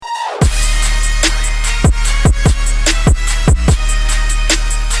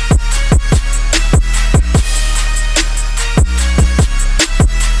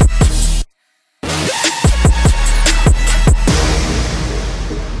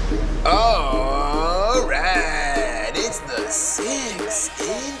6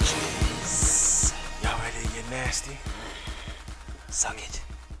 inches. Y'all ready to get nasty? Suck it.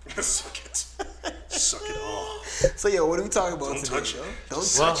 Suck it. Suck it all. So, yo, what are we talking about Don't today? touch it. Don't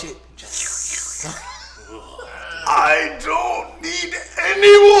touch it. I don't need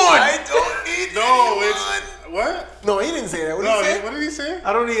anyone. I don't need No, anyone. it's what? No, he didn't say that. What did No, he say? what did he say?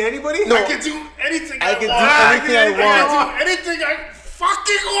 I don't need anybody? No. I can do anything I I can do want. anything I want. I can do anything I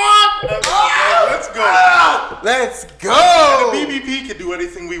fucking want. Let's go. Let's go. The BBP can do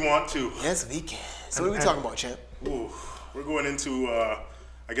anything we want to. Yes, we can. So, what are we talking about, champ? Ooh, we're going into,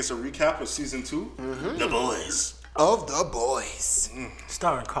 I guess, a recap of season 2. Mm-hmm. The Boys. Of the boys.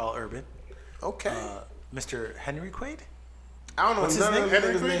 Starring Carl Urban. Okay. Mr. Henry Quaid? I don't know. what's his none name? of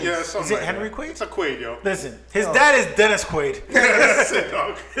Henry niggas' Quaid? names. Yeah, something Is it like Henry that. Quaid? It's a Quaid, yo. Listen, his dad is Dennis Quaid. That's it,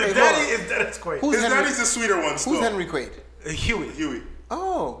 dog. His Wait, daddy hold on. is Dennis Quaid. Who's His Henry? daddy's the sweeter one still. Who's Henry Quaid? Huey. Huey.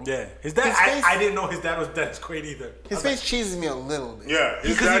 Oh. Yeah. His dad, His face- I didn't know his dad was Dennis Quaid either. His face cheeses me a little bit. Yeah,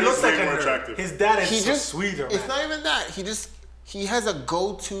 his Because he dad looks is like way a more nerd. attractive. His dad is He so just sweeter, man. It's not even that. He has a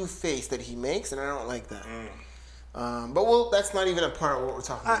go-to face that he makes, and I don't like that. But that's not even a part of what we're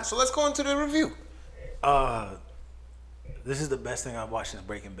talking about. So let's go into the review. This is the best thing I've watched since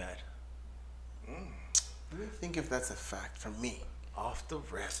Breaking Bad. Let me think if that's a fact for me. Off the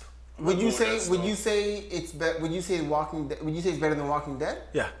rip. Would you with say? that Would stuff. you say it's Would you say Walking? Would you say it's better than Walking Dead?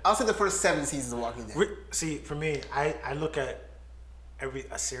 Yeah. I'll say the first 7 seasons of Walking Dead. See, for me, I look at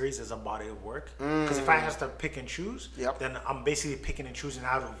a series as a body of work. Because if I have to pick and choose, Yep. then I'm basically picking and choosing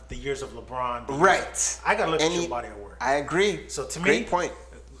out of the years of LeBron. the years Right. of- I gotta look at Any- your body of work. I agree. So to me, great point.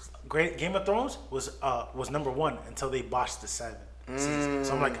 Great Game of Thrones was number 1 until they botched the 7th season.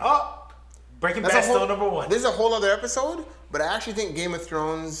 So I'm like, oh, Breaking Bad's still number 1. This is a whole other episode, but I actually think Game of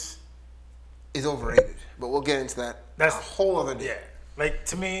Thrones is overrated. But we'll get into that. That's a whole other day. Yeah, like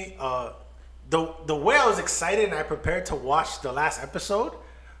to me, the way I was excited and I prepared to watch the last episode,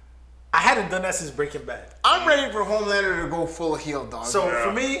 I hadn't done that since Breaking Bad. I'm ready for Homelander to go full heel, dog. So Yeah.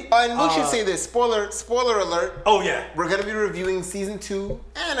 for me, and we should say this: spoiler alert. oh yeah, We're gonna be reviewing season 2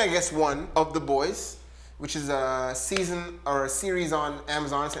 and I guess 1 of The Boys, which is a season or a series on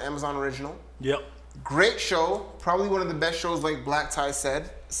Amazon. It's an Amazon original. yep. Great show, probably one of the best shows, like Black Tie said,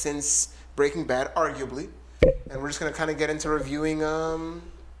 since Breaking Bad, arguably. And we're just gonna kind of get into reviewing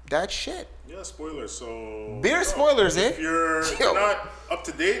that shit. Yeah, spoilers. So Beer spoilers, if eh? you're Yo. not up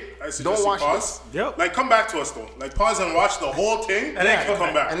to date, I suggest Don't you watch pause. this. Yep. Like, come back to us though. Like, pause and watch the whole thing, And then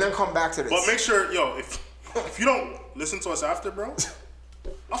come back. And then come back to this. But make sure, yo, if you don't listen to us after, bro,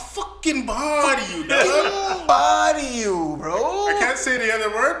 I'll fucking body you, dog. Body you, bro. I can't say the other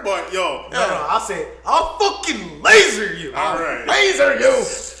word, but yo, No, I'll say, I'll fucking laser you. all right. Laser you.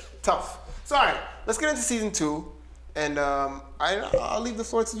 Tough. So all right, let's get into season 2, and I'll leave the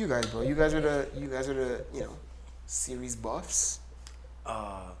floor to you guys, bro. You guys are the series buffs.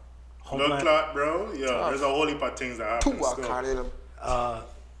 Blood Homeland, clot, bro. Yo, there's a whole heap of things that happen. still.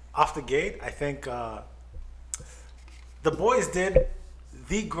 off the gate, I think the boys did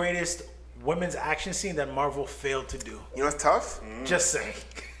the greatest women's action scene that Marvel failed to do. You know what's tough? Just saying.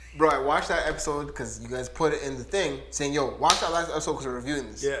 Bro, I watched that episode because you guys put it in the thing saying, yo, watch that last episode because we're reviewing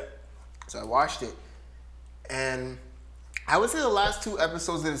this. Yeah. So I watched it. And I would say the last 2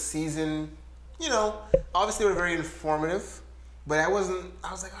 episodes of the season, obviously were very informative. But I was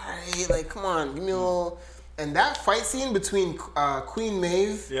like, all right, like, come on, give me a little. And that fight scene between Queen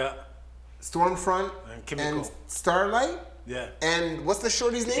Maeve, Yeah. Stormfront, And Kimiko. and Starlight, Yeah. and what's the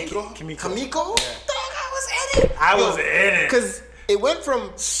shorty's name? Kimiko. Kamiko? Yeah. Dog, I was in it. I was in it. Because it went from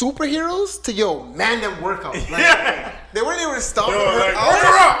superheroes to, man, them workout. Like, Yeah. they weren't even stomping Yo, her like, out.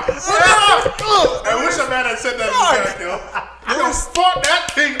 order up! Ugh. I wish a man had said that in the back, yo. Yo, fuck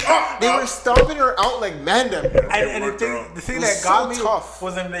that thing up, They dog. were stomping her out like man them. And worked her out. the thing It was that got so me tough.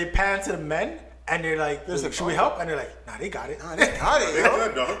 was when they pan to the men and they're like, There's a should we problem. help? And they're like, nah, they got it. Nah, they got it, They yo.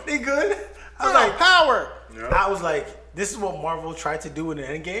 good, dog. They good. I was Girl like, power. Yeah. I was like, this is what Marvel tried to do in the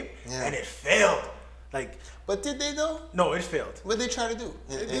Endgame, Yeah. and it failed. Like, But did they though? no, it failed. What did they try to do?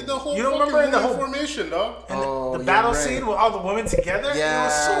 They did the whole You don't fucking remember the woman whole- formation, dog. And Oh, the you're battle right. scene with all the women together, Yeah, it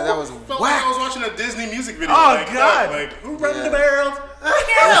was so that was Felt like whack. I was watching a Disney music video. Oh, like, God. Like, who run Yeah. the barrels?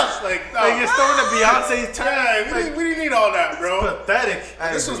 Yes. Like, like you're throwing the Beyonce turn. yeah, we didn't need all that, bro. Pathetic.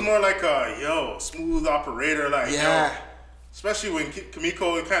 This was more like a, smooth operator, like, Yeah. yo. Especially when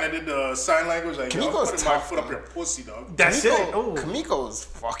Kamiko kind of did the sign language, like, yo, Kamiko's putting my tough, foot up dog. your pussy, dog. That's it. Ooh. Kamiko is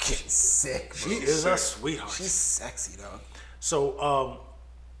fucking sick. Bro. She is a sweetheart. She's sexy, dog. So,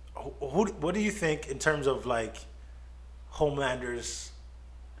 what do you think in terms of like Homelander's?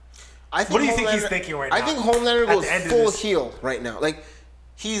 I think What do you think he's Homelander- thinking right I now? think Homelander At goes the end of full this- heel right now. Like,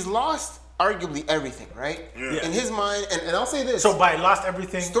 he's lost arguably everything, right? Yeah. In his mind, and I'll say this. So by lost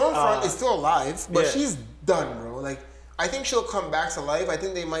everything. Stormfront is still alive, but yeah. she's done, bro. Like, I think she'll come back to life. I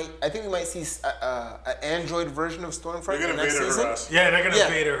think we might see an android version of Stormfront They're in the gonna next invade her season. ass. Yeah, they're gonna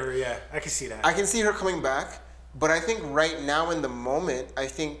invade her. Yeah, I can see that. I can see her coming back, but I think right now in the moment, I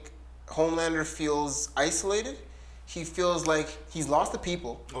think Homelander feels isolated. He feels like he's lost the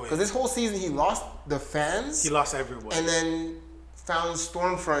people because this whole season he lost the fans. He lost everyone, and then found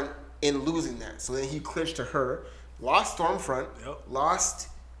Stormfront in losing that. So then he clutched to her, lost Stormfront, lost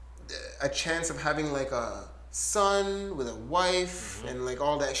a chance of having like a son with a wife and like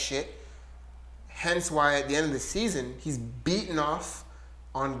all that shit. Hence why at the end of the season he's beaten off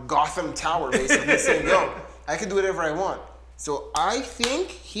on Gotham Tower basically saying, yo, I can do whatever I want. So I think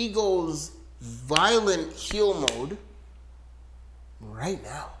he goes violent heel mode right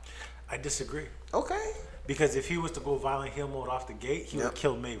now. I disagree. Okay. Because if he was to go violent heel mode off the gate, he would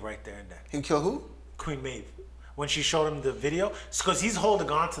kill Maeve right there and then. He'd kill who? Queen Maeve. When she showed him the video, it's because he's holding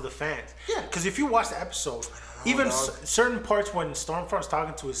on to the fans. Yeah. Because if you watch the episode, even certain parts when Stormfront's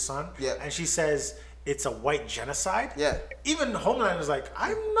talking to his son, and she says it's a white genocide. Yeah. Even Homelander's like,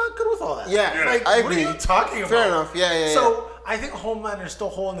 I'm not good with all that. Yeah. Like, I what agree. are you talking about? Fair enough. Yeah. So I think Homelander's still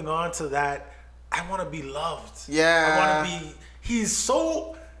holding on to that. I want to be loved. Yeah. I want to be. He's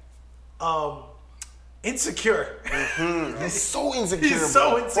so insecure. He's so insecure. He's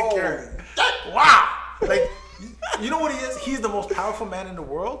so insecure. Wow. Like, you know what he is? He's the most powerful man in the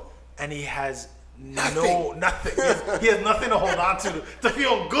world, and he has nothing. He has nothing to hold on to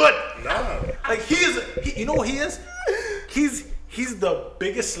feel good. Nah. Like you know what he is? He's the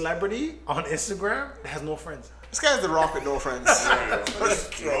biggest celebrity on Instagram that has no friends. This guy's the Rock with no friends.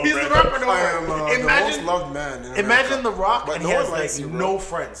 He's the Rock with no friends. The most loved man. In Imagine America. the Rock, But and no he one has likes like you, bro. no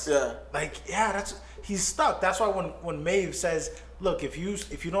friends. Yeah. Like he's stuck. That's why when Maeve says, "Look, if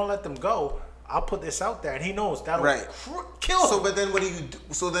you don't let them go, I'll put this out there," and he knows that'll kill him. So, but then what do you do?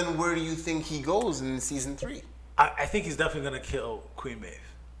 So then where do you think he goes in season 3? I think he's definitely gonna kill Queen Maeve.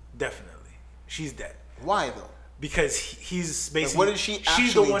 Definitely, she's dead. Why though? Because he's basically. What did she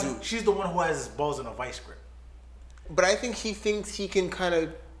She's the actually one. do? She's the one who has his balls in a vice grip. But I think he thinks he can kind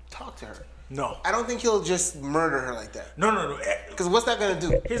of talk to her. No, I don't think he'll just murder her like that. No. Because what's that gonna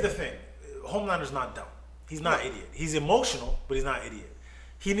do? Here's the thing: Homelander's not dumb. He's not an idiot. He's emotional, but he's not an idiot.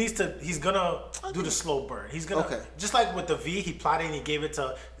 He needs to. He's gonna do the slow burn. He's gonna just like with the V. He plotted and he gave it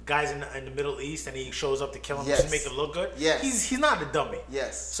to guys in the Middle East, and he shows up to kill him just to make it look good. Yes. He's not a dummy.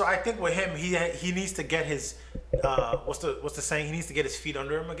 Yes. So I think with him, he needs to get his what's the saying? He needs to get his feet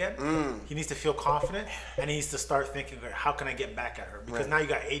under him again. He needs to feel confident, and he needs to start thinking, how can I get back at her? Because now you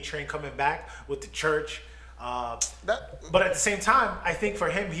got A-Train coming back with the church. But at the same time, I think for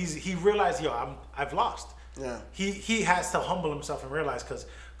him, he realized, I've lost. Yeah. He has to humble himself and realize, because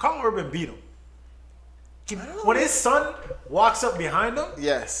Carl Urban beat him. When his son walks up behind him,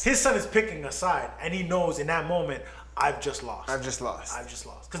 his son is picking a side, and he knows in that moment, I've just lost.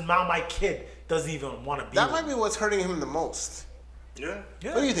 Because now my kid doesn't even want to be. That might be what's hurting him the most. Yeah.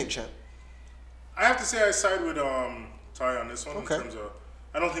 What do you think, Champ? I have to say I side with Ty on this one in terms of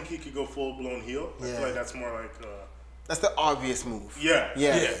I don't think he could go full blown heel. I feel like that's more like that's the obvious move. Yeah.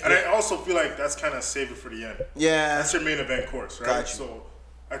 And I also feel like that's kind of save it for the end. Yeah. That's your main event course, right? Gotcha. So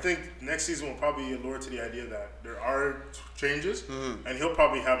I think next season will probably allure to the idea that there are changes, and he'll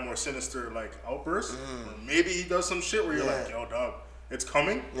probably have more sinister like outbursts, or maybe he does some shit where you're like, "Yo, dog, it's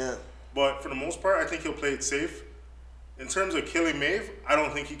coming." Yeah. But for the most part, I think he'll play it safe. In terms of killing Maeve, I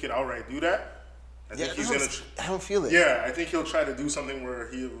don't think he could outright do that. I think he's gonna. I don't feel it. Yeah, I think he'll try to do something where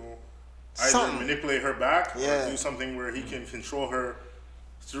he will either manipulate her back, or do something where he can control her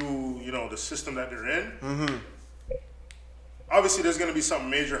through the system that they're in. Obviously, there's going to be something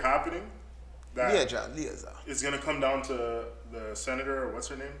major happening. That it's going to come down to the senator, or what's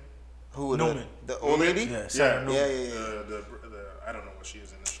her name? Who? Newman. The old lady? Yeah. I don't know what she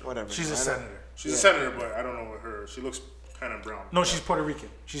is in this show. Whatever. She's a senator. She's a senator, but I don't know what her. She looks kind of brown. No, she's Puerto Rican.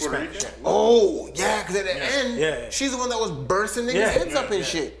 She's Puerto Spanish. Rican? Oh, yeah, because at the end, she's the one that was bursting niggas' heads up and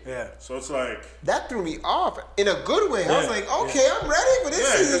shit. Yeah. So it's like... That threw me off in a good way. I was like, okay, I'm ready for this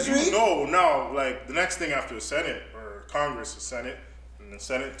season 3. Now, like, the next thing after the Senate, or Congress, the Senate, and the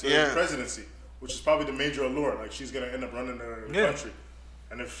Senate to the presidency, which is probably the major allure. Like, she's going to end up running the country.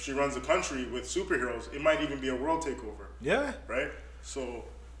 And if she runs the country with superheroes, it might even be a world takeover. Yeah. Right? So...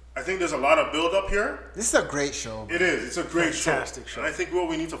 I think there's a lot of build up here. This is a great show. It is. It's a great Fantastic show. And I think what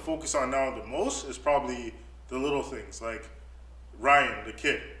we need to focus on now the most is probably the little things, like Ryan, the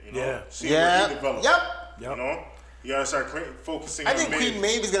kid. Seeing where he develops. You gotta start focusing on I think Maeve. Queen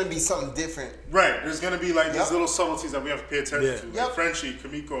Maeve is gonna be something different. Right. There's gonna be like these little subtleties that we have to pay attention to. Yep. Like Frenchie,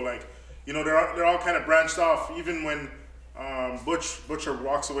 Kamiko, like you know, they're all kind of branched off. Even when Butcher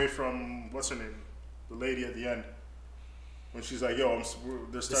walks away from what's her name, the lady at the end, when she's like, "Yo,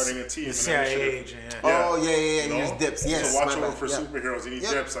 they're starting a team." The CIA agent. Yeah. Oh yeah. And You he know? just dips. Yes. So watch over for superheroes. And he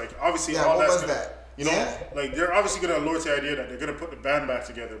dips. Like obviously, Yeah. all What that's was gonna, that? you know, like they're obviously gonna allure to the idea that they're gonna put the band back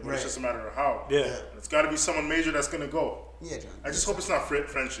together, but it's just a matter of how. Yeah. It's got to be someone major that's gonna go. Yeah, John. I just hope it's not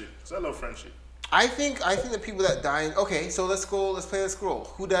Frenchie, because I love Frenchie. I think the people that die. Okay, so let's go. Let's play the scroll.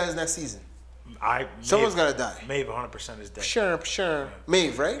 Who dies next season? Someone's gotta die. Maeve 100% is dead. Sure.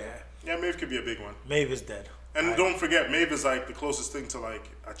 Maeve, right? Yeah, Maeve could be a big one. Maeve is dead. And don't forget, Maeve is like the closest thing to like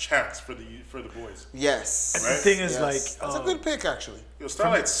a chance for the boys. Yes. The thing is, Yes. like, That's a good pick, actually. Yo,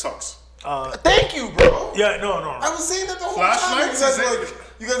 Starlight sucks. Thank you, bro. Yeah, no. I was saying that the whole Flashlights, time.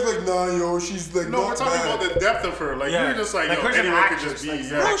 You guys were like, nah, yo, she's like, No, we're talking about the depth of her. Like, you're just like, yo, her anyone could actress, just be. like,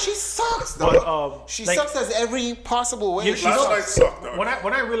 Bro, she sucks, though. She like, sucks as every possible way. She Flashlights sucks. suck, though.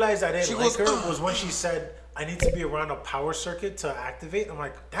 When I realized I didn't She like goes, her was when she said, I need to be around a power circuit to activate. I'm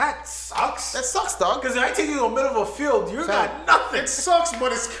like, that sucks. That sucks, dog. Because if I take you to the middle of a field, you got nothing. It sucks,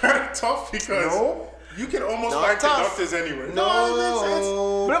 but it's kind of tough because you can almost Not find tough. conductors anywhere.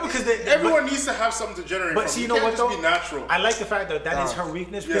 No. But because everyone needs to have something to generate But from. see, you You know can't what just though? be natural. I like the fact that that is her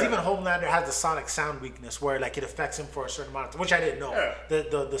weakness because Yeah. even Homelander has the sonic sound weakness where like it affects him for a certain amount of time, which I didn't know. Yeah.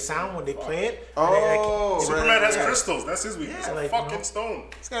 The sound when they play it. Oh, and Superman has yeah. crystals. That's his weakness. Yeah, a like, fucking you know. stone.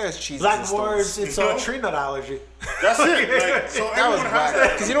 This guy has cheese. Black Wars, it's You know? a tree nut allergy. That's it. Like, so That was everyone has bad.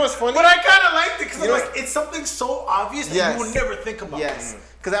 that. Because you know what's funny? But I kind of liked it because You know like it's something so obvious that Yes. you would never think about. Yes.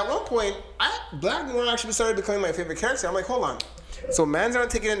 Because at one point, Black Noir actually started becoming my favorite character. I'm like, hold on. So man's not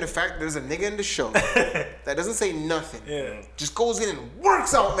taking in the fact that there's a nigga in the show that doesn't say nothing. Yeah. Just goes in and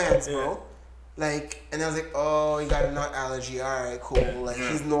works out man's, bro. Like, and I was like, oh, he got a nut allergy. All right, cool. Like,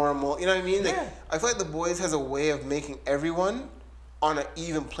 he's normal. You know what I mean? Like, I feel like The Boys has a way of making everyone on an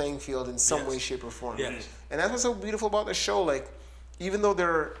even playing field in some way, shape, or form. Yes. And that's what's so beautiful about the show. Like, even though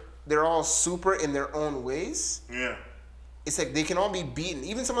they're all super in their own ways, it's like they can all be beaten.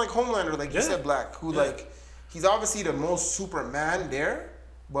 Even someone like Homelander, like you said, Black, who like he's obviously the most Superman there,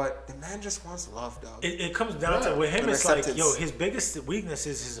 but the man just wants love, dog. It comes down to with him. And It's like, acceptance. yo, his biggest weakness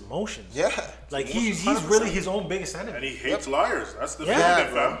is his emotions. Yeah. Like he's really his own biggest enemy. And he hates liars. That's the Yeah,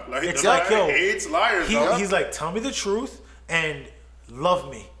 feeling, fam. Like, It's the like, man yo, hates liars, dog. He's like, tell me the truth and love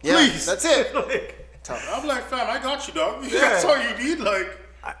me, Yeah, please. that's it. I'm like, fam, I got you, dog. Yeah. That's all you need.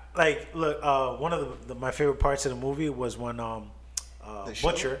 Like, look, one of my favorite parts of the movie was when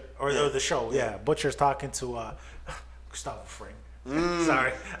Butcher or the show, Butcher's talking to Gustavo Fring.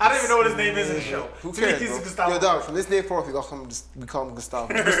 Sorry, I don't even know what his name is in the show. Who To me, cares, he's bro? Gustavo Yo, dog, from this day forth, we call him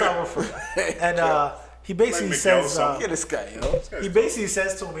Gustavo. Gustavo Fring, and he basically Like says, Miguel, Look at this guy, yo. he basically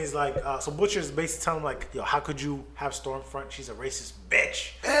says to him, he's like, so Butcher's basically telling him like, yo, how could you have Stormfront? She's a racist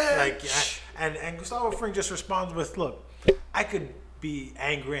bitch. Like, and Gustavo Fring just responds with, look, I could be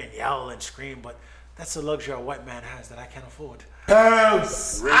angry and yell and scream, but that's a luxury a white man has that I can't afford. I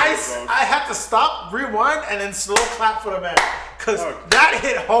had to stop, rewind, and then slow clap for the man. Because that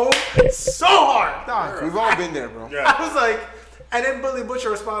hit home so hard. Dog, we've all been there, bro. Yeah. I was like, and then Billy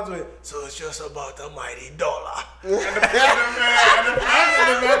Butcher responds with, so it's just about the mighty dollar. and the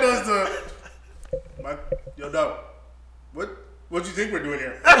man does yo, dog, what do you think we're doing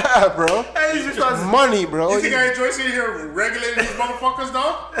here? Bro. And he responds, Money, bro. You think I enjoy sitting here regulating these motherfuckers,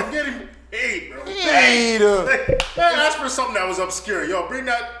 dog? I'm getting paid, bro. Paid. Man, ask for something that was obscure. Yo, bring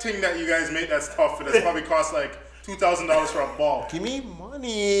that thing that you guys made that's tough and that's probably cost like $2,000 for a ball. Give me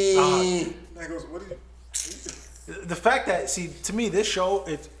money. And he goes, what do you... the fact that, see, to me, this show,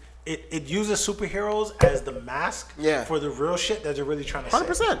 it uses superheroes as the mask for the real shit that they're really trying to say.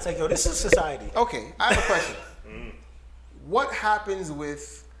 100%. It's like, yo, this is society. Okay, I have a question. What happens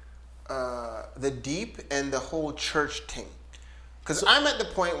with the Deep and the whole church thing? Because I'm at the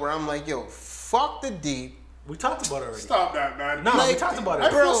point where I'm like, yo, fuck the Deep. We talked about it already. Stop that, man. No, we Like, talked about it. I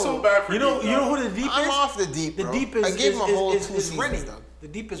feel so bad for You know who the Deep is? I'm off the Deep, The bro. Deep is I gave him a whole 2 seasons, Rennie. dog. The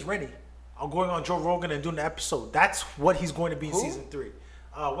Deep is Rennie. I'm going on Joe Rogan and doing the episode. That's what he's going to be in Who? season 3.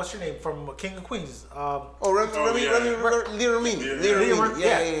 What's your name from King of Queens? Leah Remini.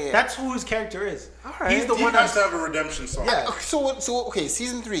 Yeah. That's who his character is. All right. He's the He one has that's. to have a redemption song. Yeah. So okay,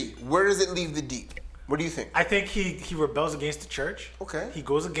 season 3. Where does it leave the Deep? What do you think? I think he rebels against the church. Okay. He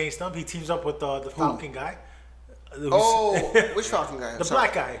goes against them. He teams up with the Falcon guy. Oh, which Falcon guy? The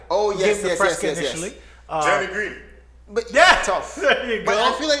black guy. Oh, Who yes, gave him the Fresca initially. Johnny Green. But Yeah, tough. There you But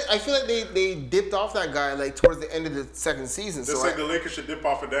go. I feel like they dipped off that guy like towards the end of the second season. Just So like the Lakers should dip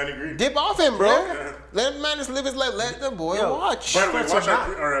off of Danny Green. dip off him, bro. Yeah. Let him man just live his life. Let the boy Yo, watch. By the way, Defense watch or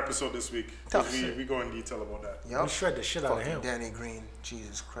not. our episode this week. 'Cause Tough. we go in detail about that. Yup. We shred the shit out of Fucking him. Danny Green.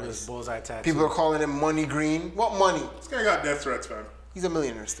 Jesus With his Christ. bullseye tattoo. People are calling him Money Green. What money? This guy got death threats, man. He's a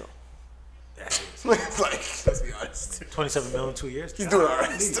millionaire still. Yeah, he is. It's like, let's be honest. 27 million, 2 years. He's doing all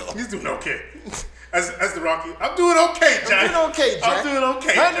right still. He's doing okay. As the Rocky, I'm doing okay, Jack. I'm doing okay, Jack. I'm doing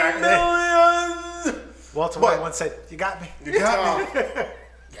okay, Jack. Walter What? White once said, "You got me." You got me.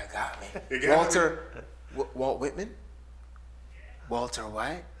 You got me. You got Walter, Walt Whitman? Walter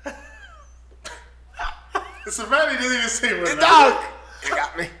White? It's a man he didn't even say it. Dog! You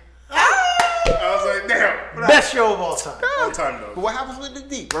got me. I was like, damn. Best show of all time. All time though. But what happens with the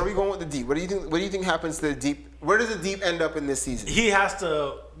Deep? Where are we going with the Deep? What do you think happens to the Deep? Where does the Deep end up in this season? He has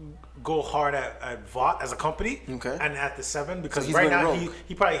to go hard at Vought as a company, Okay. and at the 7 because So he's right going now rogue.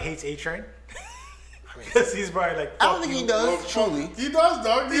 he probably hates A Train because he's probably like, I don't "Fuck think he you." does, truly. He does,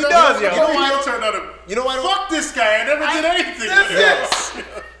 dog. He does, yo. You know why I don't turn out a. You know why I don't- Fuck this guy. I never did anything. with him. Yes.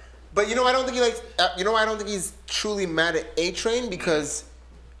 But you know, I don't think he likes. You know, why I don't think he's truly mad at A Train because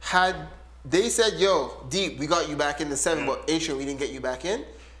had they said, "Yo, Deep, we got you back in the 7, but A Train, we didn't get you back in."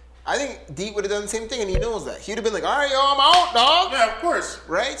 I think Deep would have done the same thing, and he knows that. He'd have been like, "All right, yo, I'm out, dog." Yeah, of course.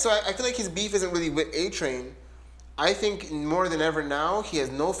 Right? So I feel like his beef isn't really with A Train. I think more than ever now, he has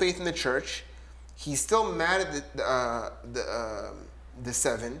no faith in the church. He's still mad at the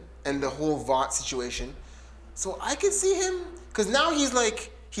 7 and the whole Vought situation. So I could see him, because now he's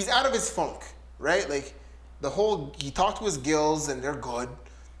like, he's out of his funk, right? Like, he talked to his gills and they're good.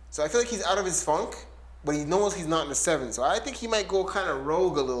 So I feel like he's out of his funk, but he knows he's not in the 7. So I think he might go kind of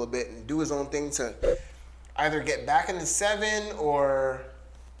rogue a little bit and do his own thing to either get back in the 7 or,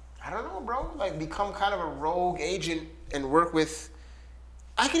 I don't know, bro, like become kind of a rogue agent and work with,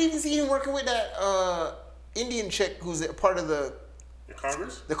 I could even see him working with that Indian chick who's a part of the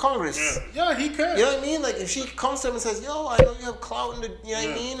Congress? Congress. Yeah, he could. You know what I mean? Like if she comes to him and says, "Yo, I know you have clout in the," you know what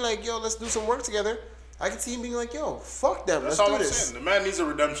I mean? Like, "Yo, let's do some work together." I could see him being like, "Yo, fuck them, That's let's all do I'm this." saying. The man needs a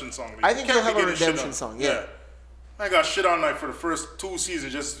redemption song. I think He he'll can't have be a getting shit redemption on. song, yeah. I got shit on like for the first 2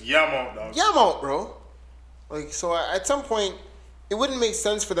 seasons, just yam out, dog. Yeah, I'm out, bro. Like, so at some point, it wouldn't make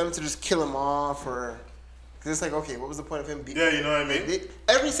sense for them to just kill him off or, because it's like, okay, what was the point of him being? Yeah, you know what I mean?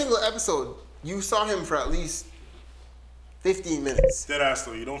 Every single episode, you saw him for at least 15 minutes. Dead ass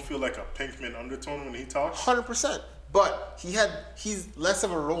though. You don't feel like a Pinkman undertone when he talks? 100%. But he's less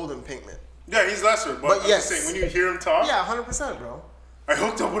of a role than Pinkman. Yeah, he's lesser, but I'm yes. just saying, when you hear him talk, Yeah, 100%, bro. I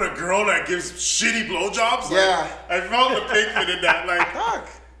hooked up with a girl that gives shitty blowjobs. Like, Yeah. I felt the Pinkman in that. Like, Fuck.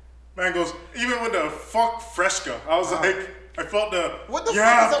 man goes, even with the fuck Fresca, I was like, I felt the, What the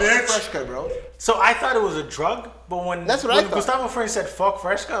yeah, fuck is up bitch. with Fresh Cut, bro? So I thought it was a drug, but when That's what I thought. Gustavo Fring said "fuck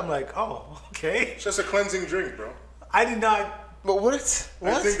Fresca," I'm like, oh, okay. It's just a cleansing drink, bro. I did not. But what? I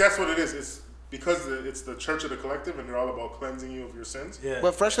think that's what it is. It's because it's the Church of the Collective, and they're all about cleansing you of your sins. Yeah.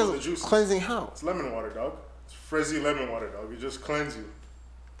 But Fresh So the Cut's juices. cleansing how? It's lemon water, dog. It's frizzy lemon water, dog. It just cleanse you.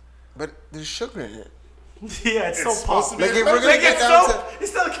 But there's sugar in it. Yeah, it's so supposed pop. to be Like, a if we're cleansing gonna Like get it's down so, to,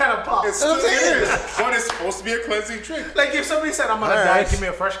 it's still kind of pop. It still That's what I'm saying. is, but it's supposed to be a cleansing drink. Like if somebody said I'm gonna All die, right. give me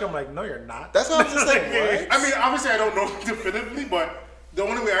a Fresca, I'm like, no, you're not. that's what I'm just like, what? I mean, obviously, I don't know definitively, but the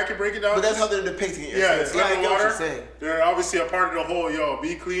only way I can break it down But that's is, how they're depicting it. yeah, it's I lemon get what you're water. saying. They're obviously a part of the whole, yo,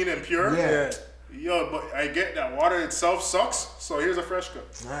 be clean and pure. Yeah. Yo, but I get that water itself sucks, so here's a fresh cup.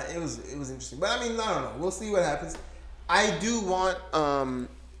 Nah, it was interesting. But I mean, I don't know. We'll see what happens. I do want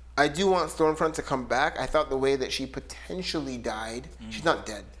Stormfront to come back. I thought the way that she potentially died, she's not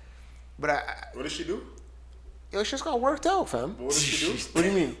dead. But What did she do? she just got worked out, fam. What did she do? What do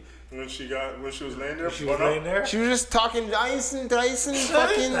you mean? When she was laying there, She was bun up? laying there. She was just talking Dyson,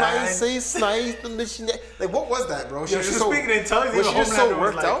 fucking Dyson. Like, what was that, bro? She was speaking in tongues. Was she even just so Homelander was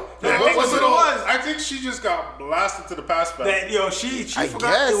worked like, out? Yeah, Yeah, I what think was that's it? what it was. I think she just got blasted to the past back. That she I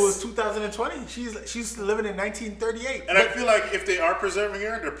forgot guess. it was 2020. She's living in 1938. And I feel like if they are preserving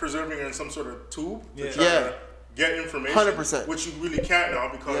her, they're preserving her in some sort of tube to try Yeah. to get information. 100%. Which you really can't now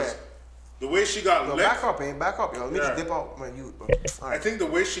because Yeah. the way she got Yo, licked, back up, man. Back up, yo. Let me Yeah. just dip out my youth, bro. All I right. think the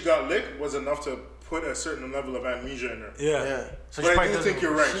way she got licked was enough to put a certain level of amnesia in her. Yeah. Yeah. So But I probably do doesn't- think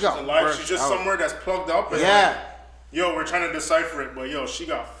you're right. she She's got alive. worked She's just out. somewhere that's plugged up. And Yeah. yo, we're trying to decipher it, but yo, she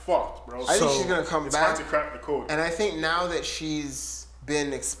got fucked, bro. I think So, she's gonna come It's back. hard to crack the code. And I think now that she's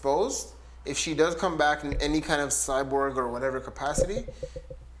been exposed, if she does come back in any kind of cyborg or whatever capacity,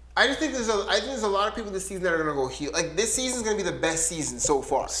 I just think there's a lot of people this season that are gonna go heel. Like this season's gonna be the best season so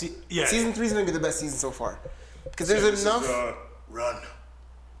far. Yeah. Season 3 is gonna be the best season so far because there's This is, enough. run.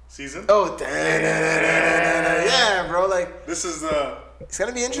 season. Oh, yeah, bro. Like this is it's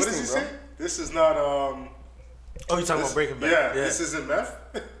gonna be interesting, what does he bro. say? This is not Oh, you're talking about Breaking Bad. Yeah, this isn't meth.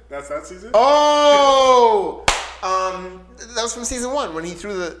 That's that season. Oh, that was from season 1 when he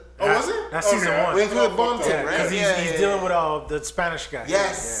threw the. Oh, was it? That's season 1. When he threw the bomb thing, right? Because he's dealing with the Spanish guy.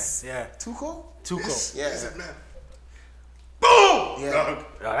 Yes. Yeah. Tuco. Yeah. Isn't meth. Boom. Yeah. Dog.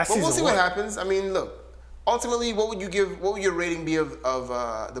 That's But we'll season see 1. what happens. I mean, look. Ultimately, what would your rating be of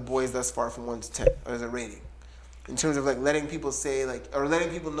The Boys thus far from 1 to 10 as a rating? In terms of like letting people say like, or letting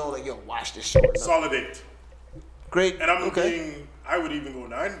people know like, yo, watch this show. Solid 8. Great. And I would even go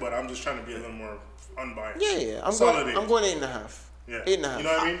 9, but I'm just trying to be a little more unbiased. Yeah. I'm Solid going 8. I'm going 8.5. Yeah. 8.5. You know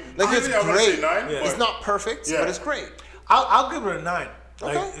what I mean? Like it's I great. say 9, It's not perfect, but it's great. I'll give it a 9.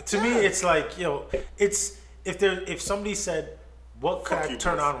 Like Okay. to me, it's like it's if somebody said, "What could I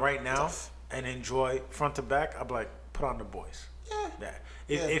turn on right now and enjoy front to back?" I'd be like, "Put on The Boys." Yeah.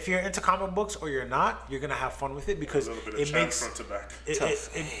 If you're into comic books or you're not, you're gonna have fun with it because it makes front to back.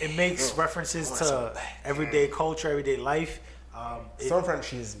 It makes references to everyday culture, everyday life. Stormfront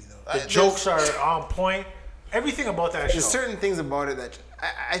cheeses me though. The jokes are on point. Everything about that show. There's certain things about it that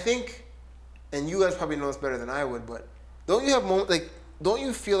I think, and you guys probably know this better than I would, but don't you have moments like? Don't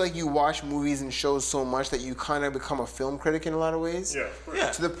you feel like you watch movies and shows so much that you kind of become a film critic in a lot of ways? Yeah, of course. Yeah.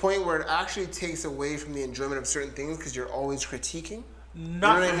 To the point where it actually takes away from the enjoyment of certain things because you're always critiquing? Not You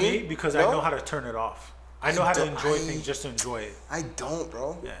know for what I me mean? because No? I know how to turn it off. I know how to enjoy things just to enjoy it. I don't,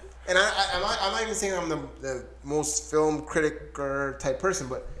 bro. Yeah. And I'm not even saying I'm the most film critic or type person,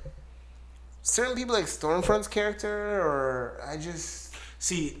 but certain people like Stormfront's character, or I just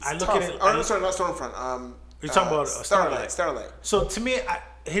See, I look tough. at it. Oh, no, sorry, not Stormfront. You're talking about Starlight. Starlight. So to me,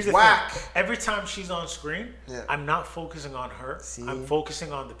 here's the Whack. thing. Every time she's on screen, Yeah. I'm not focusing on her. See? I'm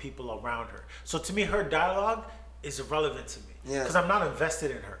focusing on the people around her. So to me, her dialogue is irrelevant to me Yeah. because I'm not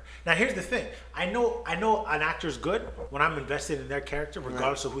invested in her. Now here's the thing. I know an actor's good when I'm invested in their character,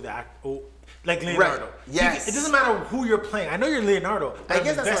 regardless of who the actor. Like Leonardo. Right. Yes. It doesn't matter who you're playing. I know you're Leonardo, but I'm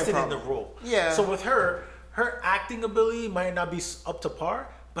guess that's my invested in the problem. role. Yeah. So with her acting ability might not be up to par,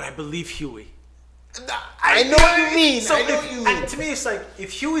 but I believe Huey. I know what you mean. So I know what you mean. and to me, it's like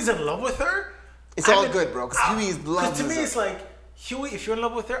if Huey's in love with her, It's all good, bro. Because Huey's love. Because to me, it's like Huey. If you're in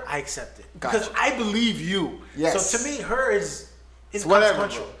love with her, I accept it because Gotcha. I believe you. Yes. So to me, her is whatever,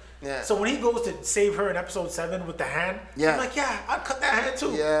 consequential. bro. Yeah. So when he goes to save her in episode 7 with the hand, Yeah. I'm like, yeah, I'd cut that hand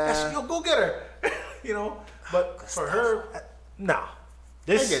too. Yeah. Go get her. You know. But for her, nah.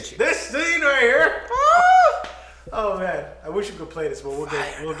 This get you. this scene right here. Oh man, I wish you could play this, but we'll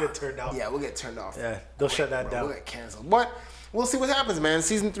get turned off. Yeah, we'll get turned off. Yeah, they'll shut that down. We'll get canceled. But we'll see what happens, man.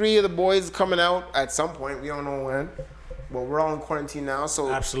 Season 3 of The Boys is coming out at some point. We don't know when. Well, we're all in quarantine now,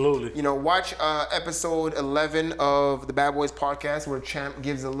 so Absolutely. You know, watch episode 11 of the Bad Boys podcast, where Champ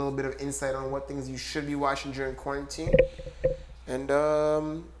gives a little bit of insight on what things you should be watching during quarantine. And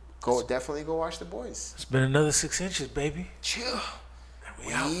definitely go watch The Boys. It's been another 6 inches, baby. Chill. And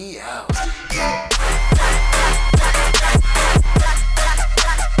we out. We out.